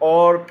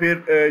 اور پھر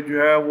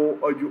جو ہے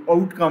وہ جو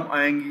آؤٹ کم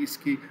آئیں گی، اس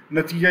کی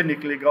نتیجہ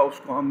نکلے گا، اس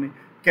کو ہم نے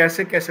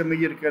کیسے کیسے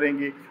میئر کریں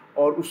گے،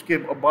 اور اس کے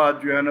بعد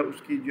جو ہے نا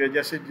اس کی جو ہے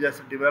جیسے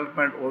جیسے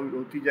ڈیولپمنٹ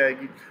ہوتی جائے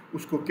گی،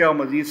 اس کو کیا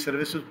مزید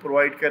سروسز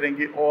پرووائڈ کریں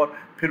گے، اور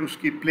پھر اس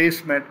کی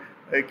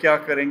پلیسمنٹ کیا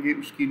کریں گے،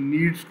 اس کی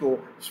نیڈز کو،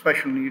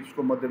 اسپیشل نیڈز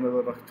کو مد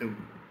نظر رکھتے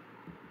ہوئے۔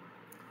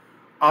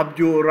 اب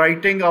جو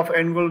رائٹنگ آف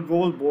اینول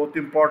گول بہت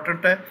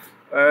امپورٹنٹ ہے،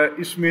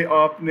 اس میں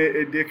آپ نے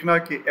دیکھنا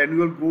کہ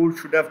annual goal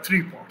should have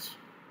 3 parts,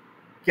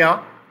 کیا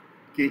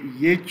کہ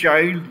یہ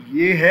چائلڈ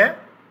یہ ہے،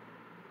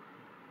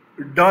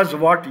 ڈز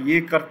واٹ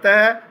یہ کرتا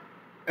ہے،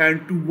 اینڈ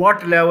ٹو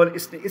واٹ لیول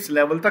اس نے اس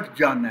لیول تک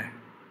جانا ہے،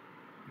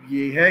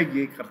 یہ ہے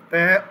یہ کرتا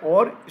ہے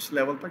اور اس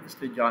لیول تک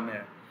اس نے جانا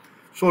ہے۔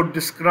 سو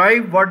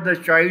describe what the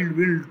child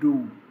will do,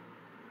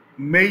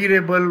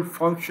 میئریبل،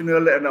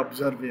 functional and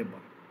observable,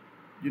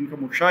 جن کا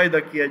مشاہدہ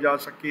کیا جا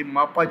سکے،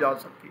 ماپا جا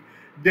سکے،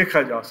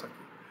 دیکھا جا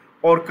سکے،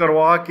 اور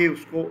کروا کے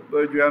اس کو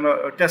جو ہے نا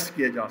ٹیسٹ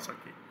کیا جا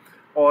سکے،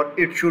 اور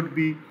اٹ شوڈ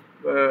بی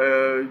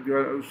جو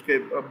ہے اس کے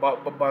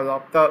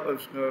باضابطہ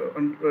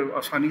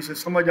آسانی سے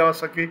سمجھ آ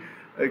سکے،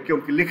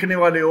 کیونکہ لکھنے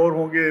والے اور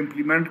ہوں گے،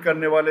 امپلیمنٹ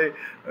کرنے والے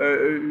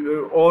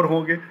اور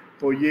ہوں گے،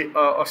 تو یہ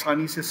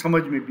آسانی سے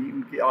سمجھ میں بھی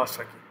ان کی آ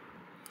سکے۔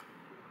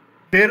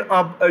 پھر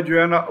اب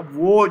جو ہے نا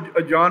وہ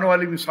جان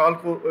والی مثال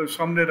کو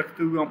سامنے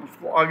رکھتے ہوئے ہم اس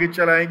کو آگے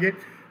چلائیں گے۔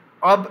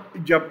 اب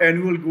جب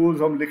اینول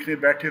گولز ہم لکھنے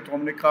بیٹھے تو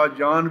ہم نے کہا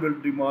جان ول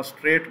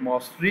ڈیمانسٹریٹ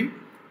ماسٹری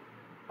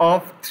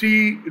آف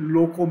 3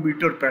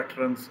 لوکومیٹر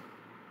پیٹرنز۔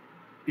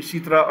 اسی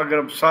طرح اگر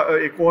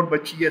ایک اور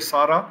بچی ہے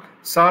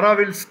سارا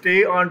will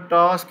stay on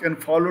task and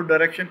follow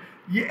direction,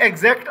 یہ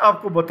ایگزیکٹ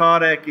آپ کو بتا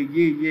رہا ہے کہ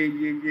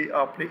یہ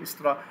آپ نے اس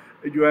طرح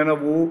جو ہے نا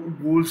وہ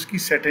گولز کی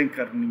سیٹنگ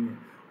کرنی ہے۔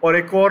 اور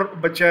ایک اور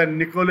بچہ ہے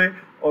نکولے،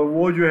 اور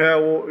وہ جو ہے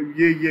وہ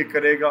یہ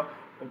کرے گا،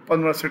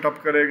 15 سٹ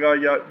اپ کرے گا،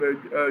 یا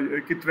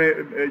کتنے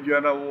جو ہے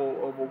نا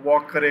وہ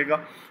واک کرے گا،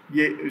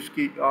 یہ اس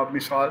کی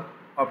مثال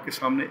آپ کے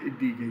سامنے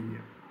دی گئی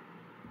ہے۔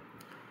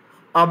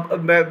 اب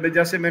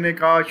جیسے میں نے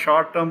کہا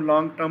short term,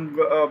 long term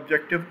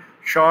objective,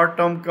 short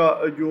term کا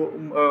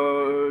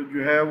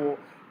جو ہے وہ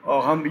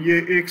ہم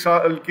یہ 1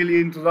 سال کے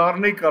لیے انتظار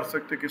نہیں کر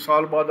سکتے کہ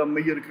سال بعد ہم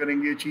میئر کریں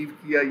گے اچیو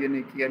کیا یا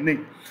نہیں کیا، نہیں،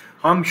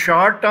 ہم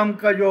شارٹ ٹرم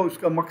کا جو اس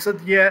کا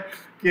مقصد یہ ہے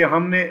کہ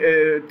ہم نے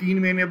 3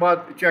 مہینے بعد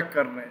چیک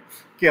کرنا ہے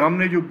کہ ہم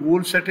نے جو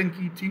گول سیٹنگ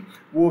کی تھی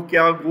وہ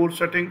کیا گول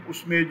سیٹنگ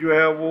اس میں جو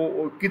ہے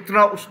وہ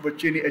کتنا اس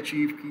بچے نے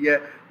اچیو کیا ہے،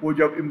 وہ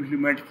جب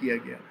امپلیمنٹ کیا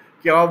گیا،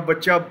 کیا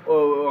بچہ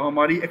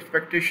ہماری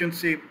ایکسپیکٹیشن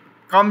سے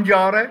کم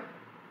جا رہا ہے،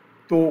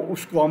 تو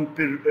اس کو ہم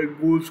پھر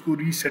گولز کو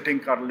ری سیٹنگ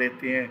کر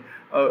لیتے ہیں،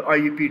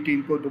 آئی پی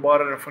ٹیم کو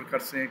دوبارہ ریفر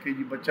کرتے ہیں کہ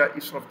یہ بچہ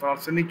اس رفتار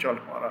سے نہیں چل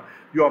پا رہا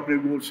جو آپ نے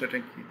گول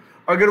سیٹنگ کی۔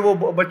 اگر وہ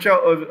بچہ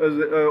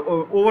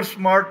اوور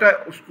سمارٹ ہے،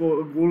 اس کو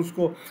گولز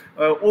کو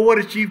اوور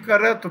اچیو کر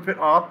رہا ہے، تو پھر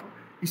آپ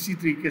اسی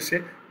طریقے سے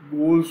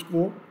گولز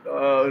کو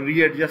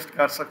ری ایڈجسٹ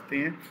کر سکتے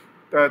ہیں،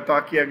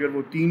 تاکہ اگر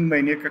وہ 3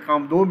 مہینے کا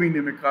کام 2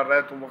 مہینے میں کر رہا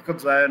ہے تو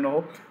وقت ضائع نہ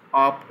ہو،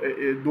 آپ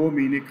 2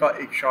 مہینے کا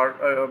ایک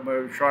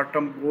شارٹ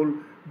ٹرم گول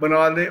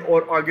بنا لیں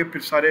اور آگے پھر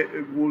سارے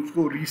گولز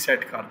کو ری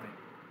سیٹ کر دیں۔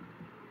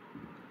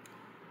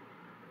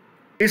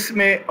 اس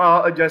میں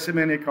جیسے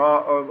میں نے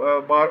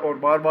کہا بار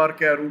بار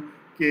کہہ رہا ہوں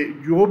کہ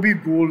جو بھی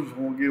گولز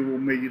ہوں گے وہ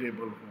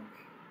میئریبل ہوں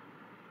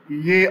گے،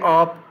 یہ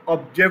آپ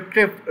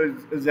آبجیکٹیو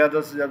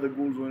زیادہ سے زیادہ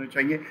گولز ہونے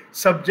چاہیے،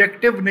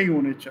 سبجیکٹیو نہیں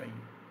ہونے چاہیے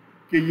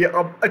کہ یہ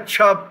اب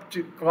اچھا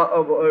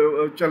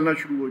چلنا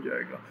شروع ہو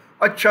جائے گا،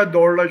 اچھا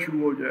دوڑنا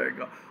شروع ہو جائے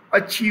گا،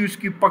 اچھی اس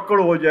کی پکڑ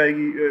ہو جائے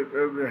گی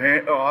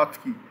ہاتھ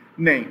کی،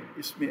 نہیں،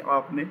 اس میں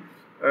آپ نے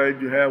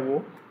جو ہے وہ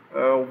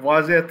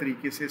واضح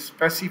طریقے سے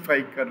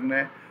اسپیسیفائی کرنا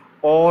ہے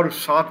اور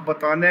ساتھ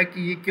بتانا ہے کہ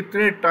یہ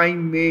کتنے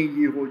ٹائم میں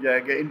یہ ہو جائے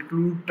گا،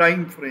 include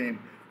time frame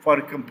for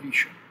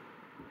completion.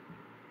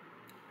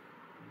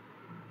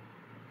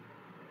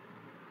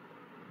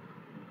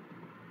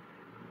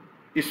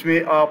 اس میں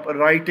آپ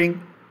رائٹنگ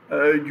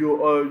جو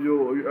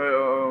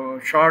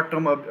شارٹ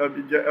ٹرم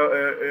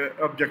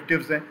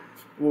آبجیکٹیوز ہیں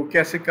وہ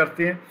کیسے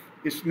کرتے ہیں،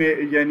 اس میں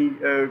یعنی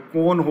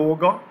کون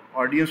ہوگا،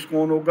 آڈینس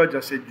کون ہوگا،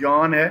 جیسے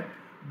جان ہے،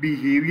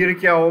 بیہیویئر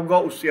کیا ہوگا،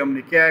 اس سے ہم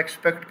نے کیا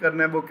ایکسپیکٹ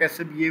کرنا ہے، وہ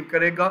کیسے بیہیو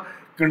کرے گا،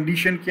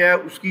 کنڈیشن کیا ہے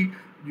اس کی،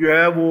 جو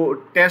ہے وہ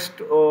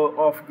test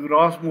of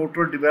gross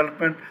motor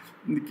development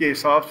کے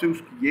حساب سے اس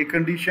کی یہ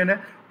کنڈیشن ہے،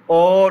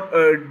 اور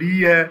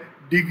ڈی ہے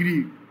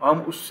ڈگری، ہم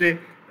اس سے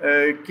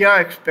کیا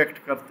ایکسپیکٹ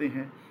کرتے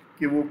ہیں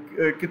کہ وہ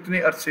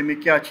کتنے عرصے میں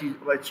کیا چیز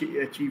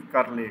اچیو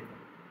کر لے گا۔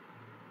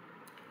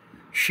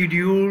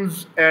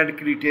 شیڈیولز اینڈ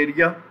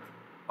کریٹیریا،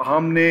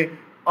 ہم نے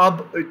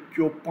اب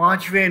جو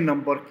 5ویں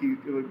نمبر کی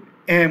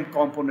اہم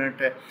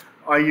کمپوننٹ ہے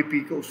آئی اے پی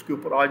کے، اس کے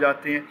اوپر آ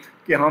جاتے ہیں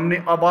کہ ہم نے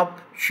اب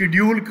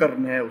شیڈیول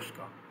کرنا ہے اس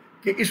کا،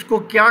 کہ اس کو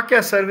کیا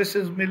کیا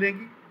سروسز ملیں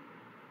گی،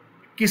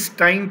 کس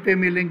ٹائم پہ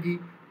ملیں گی،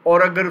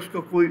 اور اگر اس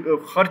کو کوئی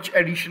خرچ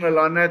ایڈیشنل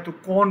آنا ہے تو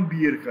کون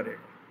بیئر کرے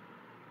گا۔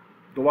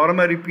 دوبارہ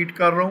میں ریپیٹ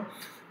کر رہا ہوں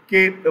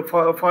کہ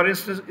فار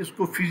انسٹنس اس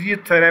کو فزیو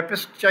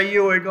تھراپسٹ چاہیے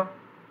ہوئے گا،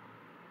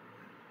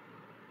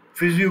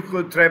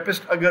 فزیو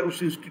تھراپسٹ اگر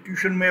اس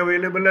انسٹیٹیوشن میں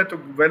اویلیبل ہے تو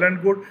ویل اینڈ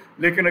گڈ،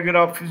 لیکن اگر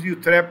آپ فزیو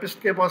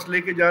تھراپسٹ کے پاس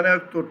لے کے جانا ہے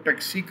تو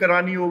ٹیکسی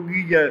کرانی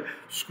ہوگی یا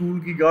اسکول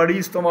کی گاڑی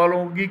استعمال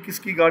ہوگی، کس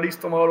کی گاڑی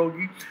استعمال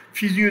ہوگی،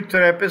 فزیو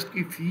تھراپسٹ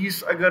کی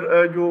فیس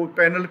اگر جو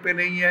پینل پہ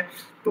نہیں ہے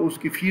تو اس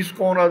کی فیس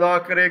کون ادا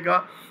کرے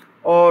گا،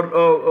 اور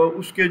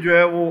اس کے جو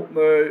ہے وہ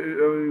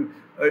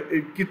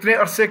کتنے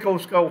عرصے کا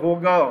اس کا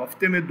ہوگا،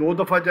 ہفتے میں 2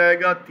 دفعہ جائے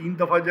گا، 3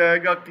 دفعہ جائے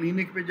گا،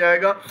 کلینک پہ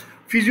جائے گا،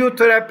 فزیو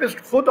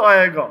تھراپسٹ خود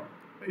آئے گا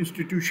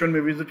انسٹیٹیوشن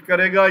میں وزٹ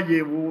کرے گا،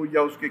 یہ وہ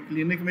یا اس کے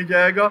کلینک میں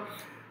جائے گا،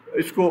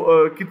 اس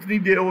کو کتنی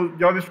دیر،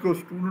 جب اس کو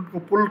اسٹوڈنٹ کو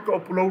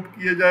پل آؤٹ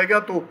کیا جائے گا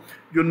تو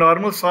جو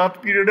نارمل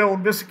 7 پیریڈ ہیں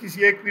ان میں سے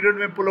کسی ایک پیریڈ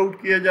میں پل آؤٹ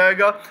کیا جائے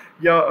گا،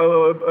 یا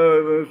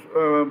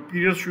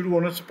پیریڈ شروع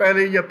ہونے سے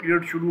پہلے یا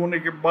پیریڈ شروع ہونے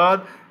کے بعد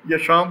یا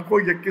شام کو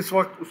یا کس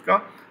وقت اس کا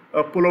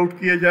پل آؤٹ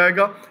کیا جائے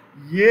گا۔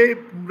 یہ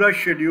پورا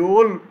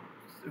شیڈیول،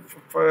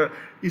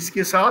 اس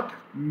کے ساتھ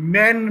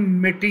مین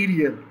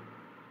مٹیریل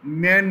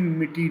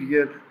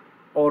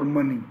اور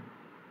منی،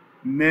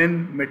 مین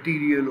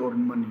مٹیریل اور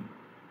منی،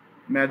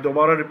 میں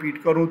دوبارہ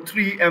ریپیٹ کروں،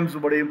 3 M's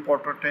بڑے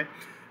امپورٹنٹ ہیں۔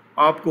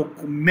 آپ کو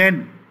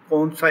مین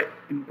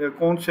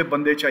کون سے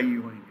بندے چاہیے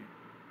ہوئیں گے،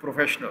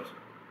 پروفیشنلز،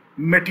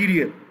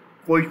 مٹیریل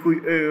کوئی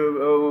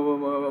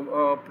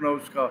اپنا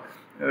اس کا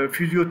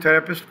فزیو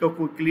تھراپسٹ کا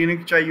کوئی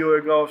کلینک چاہیے ہوئے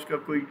گا، اس کا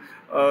کوئی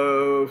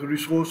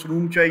ریسورس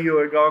روم چاہیے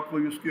ہوئے گا،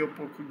 کوئی اس کے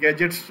اوپر کوئی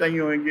گیجٹس چاہیے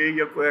ہوئیں گے،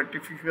 یا کوئی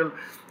آرٹیفیشل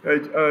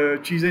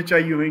چیزیں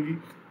چاہیے ہوئیں گی،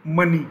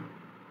 منی،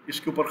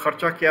 اس کے اوپر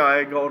خرچہ کیا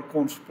آئے گا اور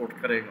کون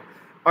سپورٹ کرے گا۔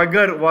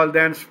 اگر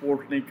والدین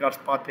سپورٹ نہیں کر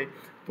پاتے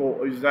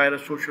تو ظاہر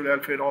سوشل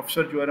ویلفیئر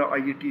آفیسر جو ہے نا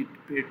آئی اے ٹی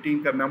ٹیم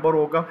کا ممبر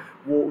ہوگا،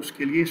 وہ اس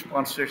کے لیے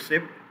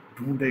اسپانسرشپ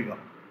ڈھونڈے گا،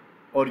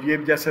 اور یہ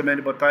جیسے میں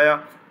نے بتایا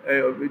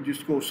جس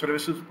کو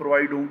سروسز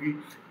پرووائڈ ہوں گی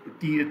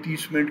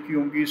 30 منٹ کی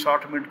ہوں گی،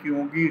 60 منٹ کی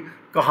ہوں گی،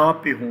 کہاں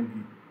پہ ہوں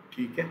گی،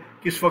 ٹھیک ہے،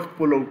 کس وقت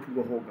پل آؤٹ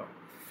ہوگا۔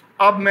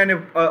 اب میں نے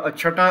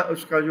چھٹا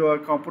اس کا جو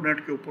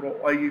کمپوننٹ کے اوپر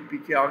آئی اے پی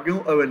کے آگے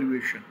ہوں،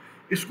 ایویلیویشن،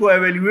 اس کو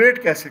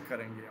ایویلیویٹ کیسے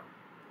کریں گے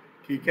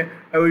آپ، ٹھیک ہے،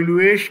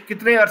 ایویلیویشن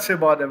کتنے عرصے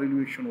بعد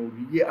ایویلیویشن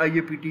ہوگی، یہ آئی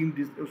اے پی ٹیم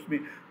اس میں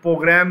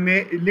پروگرام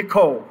میں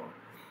لکھا ہوگا،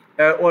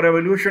 اور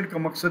ایویلیوشن کا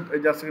مقصد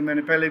جیسے کہ میں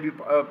نے پہلے بھی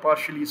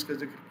پارشلی اس کا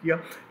ذکر کیا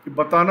کہ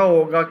بتانا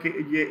ہوگا کہ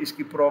یہ اس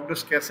کی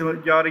پروگرس کیسے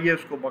جا رہی ہے،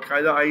 اس کو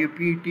باقاعدہ آئی اے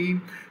پی ٹیم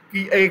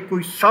کی ایک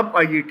کوئی سب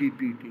آئی اے ٹی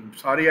پی ٹیم،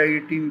 سارے آئی اے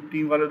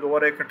ٹیم والے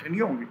دوبارہ اکٹھے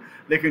نہیں ہوں گے،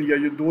 لیکن یا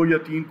 2 یا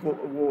 3 کو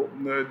وہ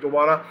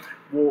دوبارہ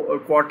وہ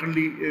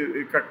کوارٹرلی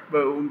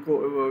ان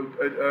کو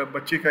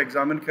بچے کا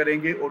ایگزامن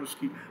کریں گے اور اس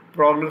کی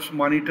پروگرس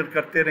مانیٹر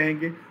کرتے رہیں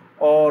گے،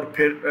 اور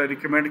پھر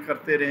ریکمینڈ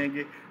کرتے رہیں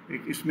گے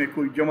اس میں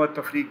کوئی جمع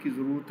تفریق کی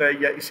ضرورت ہے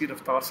یا اسی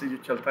رفتار سے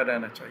یہ چلتا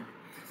رہنا چاہیے۔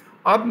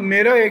 اب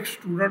میرا ایک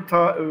اسٹوڈنٹ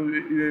تھا،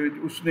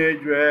 اس نے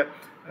جو ہے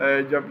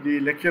جب یہ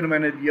لیکچر میں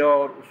نے دیا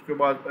اور اس کے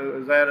بعد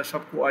ظاہر سب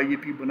کو آئی اے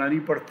پی بنانی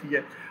پڑتی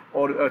ہے،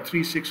 اور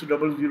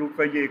 3600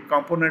 کا یہ ایک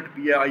کمپوننٹ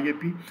بھی ہے آئی اے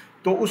پی،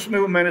 تو اس میں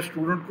میں نے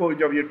اسٹوڈنٹ کو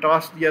جب یہ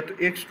ٹاسک دیا تو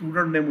ایک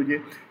اسٹوڈنٹ نے مجھے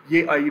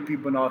یہ آئی اے پی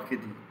بنا کے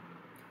دی،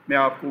 میں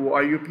آپ کو وہ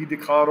آئی اے پی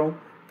دکھا رہا ہوں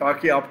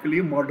تاکہ آپ کے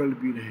لیے ماڈل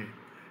بھی رہے۔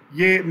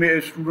 یہ میرے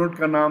اسٹوڈنٹ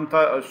کا نام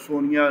تھا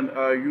سونیا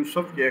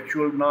یوسف، یہ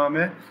ایکچوئل نام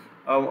ہے،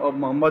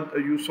 محمد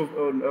یوسف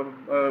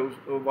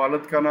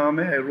والد کا نام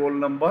ہے، roll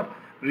number,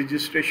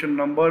 registration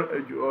number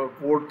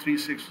code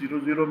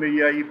 3600 میں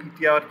یہ آئی اے پی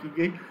تیار کی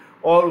گئی،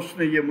 اور اس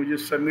نے یہ مجھے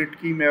سبمٹ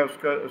کی، میں اس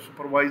کا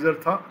سپروائزر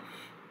تھا،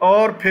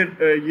 اور پھر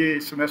یہ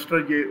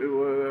سیمسٹر یہ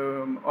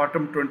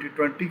آٹم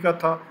 2020 کا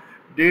تھا،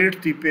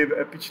 ڈیٹ تھی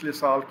پچھلے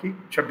سال کی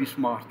 26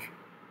 مارچ،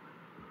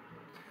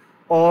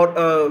 اور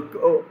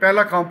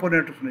پہلا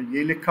کمپوننٹ اس نے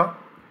یہ لکھا،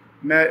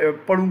 میں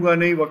پڑھوں گا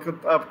نہیں،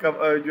 وقت آپ کا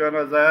جو ہے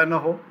نا ضائع نہ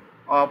ہو،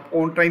 آپ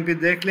آن ٹائم پہ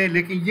دیکھ لیں،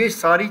 لیکن یہ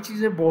ساری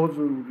چیزیں بہت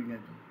ضروری ہیں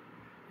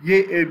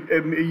جی،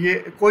 یہ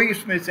کوئی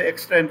اس میں سے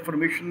ایکسٹرا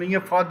انفارمیشن نہیں ہے،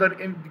 فادر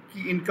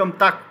کی انکم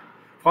تک،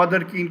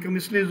 فادر کی انکم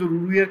اس لیے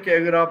ضروری ہے کہ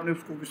اگر آپ نے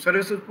اس کو کوئی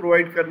سروسز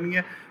پرووائڈ کرنی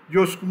ہے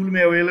جو اسکول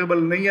میں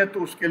اویلیبل نہیں ہے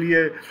تو اس کے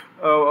لیے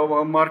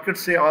مارکیٹ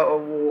سے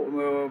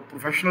وہ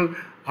پروفیشنل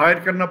ہائر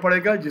کرنا پڑے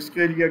گا، جس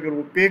کے لیے اگر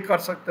وہ پے کر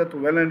سکتا ہے تو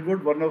ویل اینڈ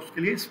گڈ، ورنہ اس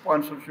کے لیے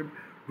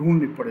اسپانسرشپ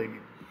ڈھونڈنی پڑے گی۔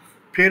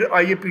 پھر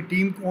آئی اے پی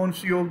ٹیم کون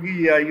سی ہوگی؟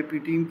 یہ آئی اے پی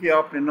ٹیم کے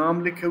آپ نے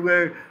نام لکھے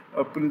ہوئے،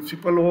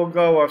 پرنسپل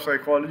ہوگا، وہ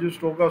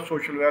سائیکالوجسٹ ہوگا،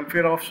 سوشل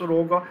ویلفیئر آفیسر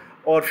ہوگا،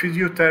 اور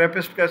فزیو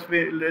تھراپسٹ کا اس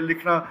میں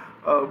لکھنا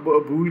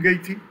بھول گئی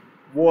تھی،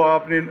 وہ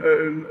آپ نے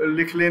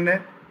لکھ لینا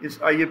ہے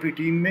اس آئی اے پی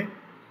ٹیم میں۔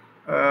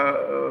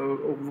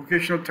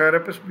 ووکیشنل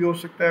تھراپسٹ بھی ہو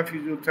سکتا ہے،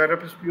 فزیو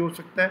تھراپسٹ بھی ہو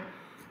سکتا ہے۔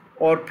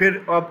 اور پھر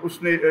اب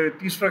اس نے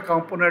تیسرا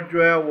کمپوننٹ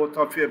جو ہے وہ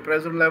تھا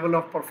پریزنٹ لیول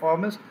آف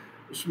پرفارمنس،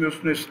 اس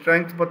نے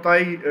اسٹرینتھ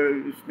بتائی،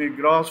 اس میں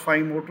grass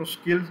fine motor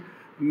skills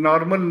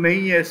normal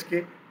نہیں ہے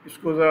اس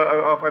کو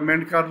ذرا آپ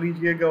امینڈ کر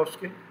لیجئے گا، اس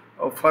کے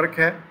فرق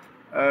ہے۔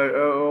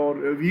 اور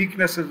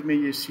ویکنیسز میں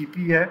یہ سی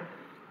پی ہے،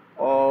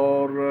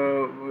 اور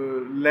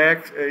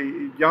لیکس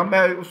جہاں میں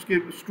اس کے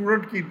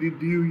اسٹوڈنٹ کی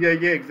دی ہوئی ہے،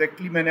 یہ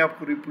ایگزیکٹلی میں نے آپ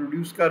کو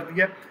ریپروڈیوس کر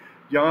دیا،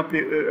 جہاں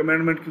پہ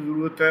امینڈمنٹ کی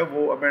ضرورت ہے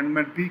وہ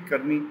امینڈمنٹ بھی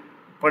کرنی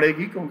پڑے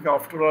گی، کیونکہ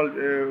آفٹر آل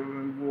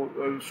وہ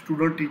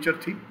اسٹوڈنٹ ٹیچر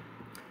تھی۔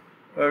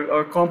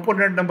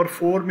 کمپوننٹ نمبر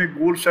 4 میں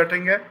گول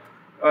سیٹنگ ہے،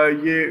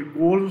 یہ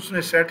گولز اس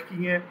نے سیٹ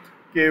کیے ہیں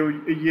کہ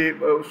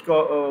یہ اس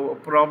کا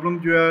پرابلم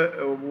جو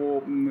ہے وہ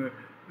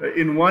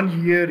ان 1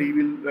 year ہی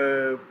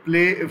ول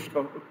پلے، اس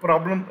کا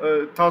پرابلم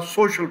تھا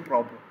سوشل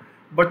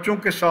پرابلم، بچوں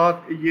کے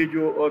ساتھ یہ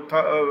جو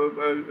تھا،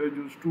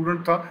 جو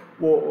اسٹوڈنٹ تھا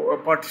وہ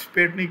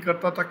پارٹیسپیٹ نہیں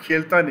کرتا تھا،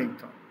 کھیلتا نہیں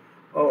تھا،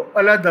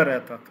 علیحدہ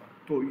رہتا تھا۔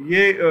 تو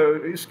یہ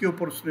اس کے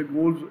اوپر اس نے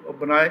گولز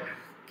بنائے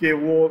کہ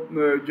وہ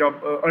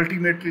جب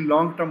الٹیمیٹلی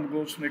لانگ ٹرم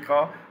گولز نے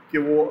کہا کہ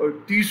وہ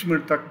 30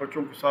 منٹ تک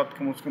بچوں کے ساتھ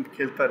کم از کم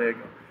کھیلتا رہے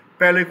گا۔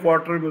 پہلے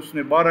کوارٹر میں اس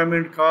نے 12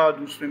 منٹ کہا،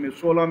 دوسرے میں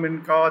 16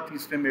 منٹ کہا،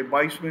 تیسرے میں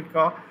 22 منٹ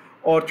کہا،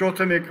 اور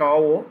چوتھے میں کہا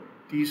وہ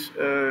 30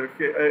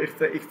 کے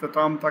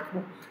اختتام تک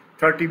وہ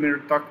 30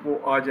 منٹ تک وہ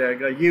آ جائے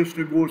گا۔ یہ اس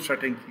نے گول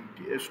سیٹنگ کی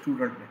تھی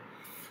اسٹوڈنٹ نے۔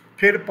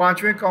 پھر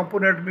 5ویں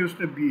کمپوننٹ میں اس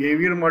نے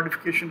بیہیویئر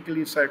ماڈیفکیشن کے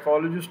لیے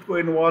سائیکالوجسٹ کو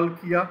انوالو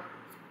کیا،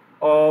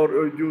 اور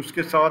جو اس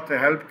کے ساتھ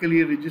ہیلپ کے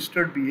لیے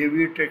رجسٹرڈ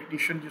بیہیویئر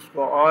ٹیکنیشین جس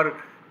کو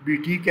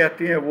RBT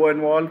کہتے ہیں وہ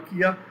انوالو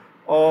کیا،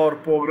 اور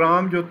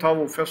پروگرام جو تھا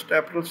وہ 1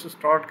 اپریل سے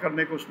سٹارٹ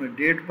کرنے کو اس نے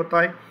ڈیٹ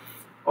بتائی،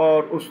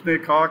 اور اس نے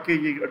کہا کہ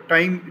یہ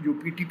ٹائم جو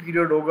پی ٹی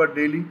پیریڈ ہوگا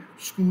ڈیلی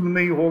اسکول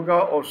میں ہی ہوگا،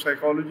 اور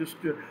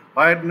سائیکالوجسٹ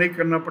ہائر نہیں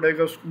کرنا پڑے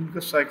گا، اسکول کا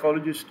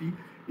سائیکالوجسٹ ہی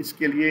اس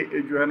کے لیے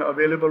جو ہے نا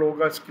اویلیبل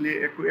ہوگا، اس کے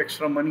لیے کوئی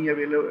ایکسٹرا منی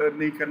اویلیبل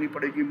نہیں کرنی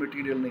پڑے گی،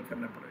 مٹیریل نہیں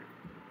کرنا پڑے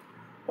گا۔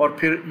 اور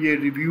پھر یہ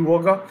ریویو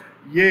ہوگا۔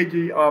 یہ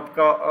جی آپ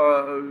کا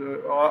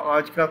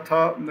آج کا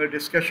تھا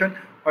ڈسکشن۔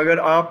 اگر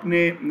آپ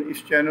نے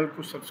اس چینل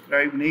کو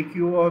سبسکرائب نہیں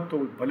کیا ہوا تو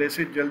بھلے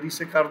سے جلدی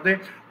سے کر دیں،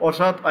 اور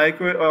ساتھ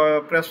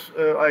پریس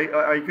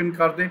آئیکن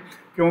کر دیں،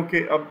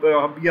 کیونکہ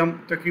ابھی ہم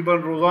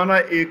تقریباً روزانہ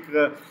ایک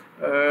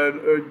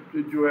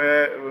جو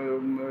ہے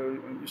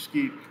اس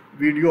کی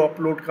ویڈیو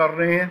اپلوڈ کر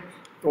رہے ہیں،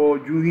 تو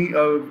جو ہی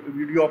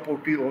ویڈیو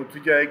اپلوڈ ہوتی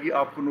جائے گی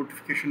آپ کو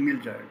نوٹیفیکیشن مل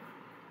جائے گا۔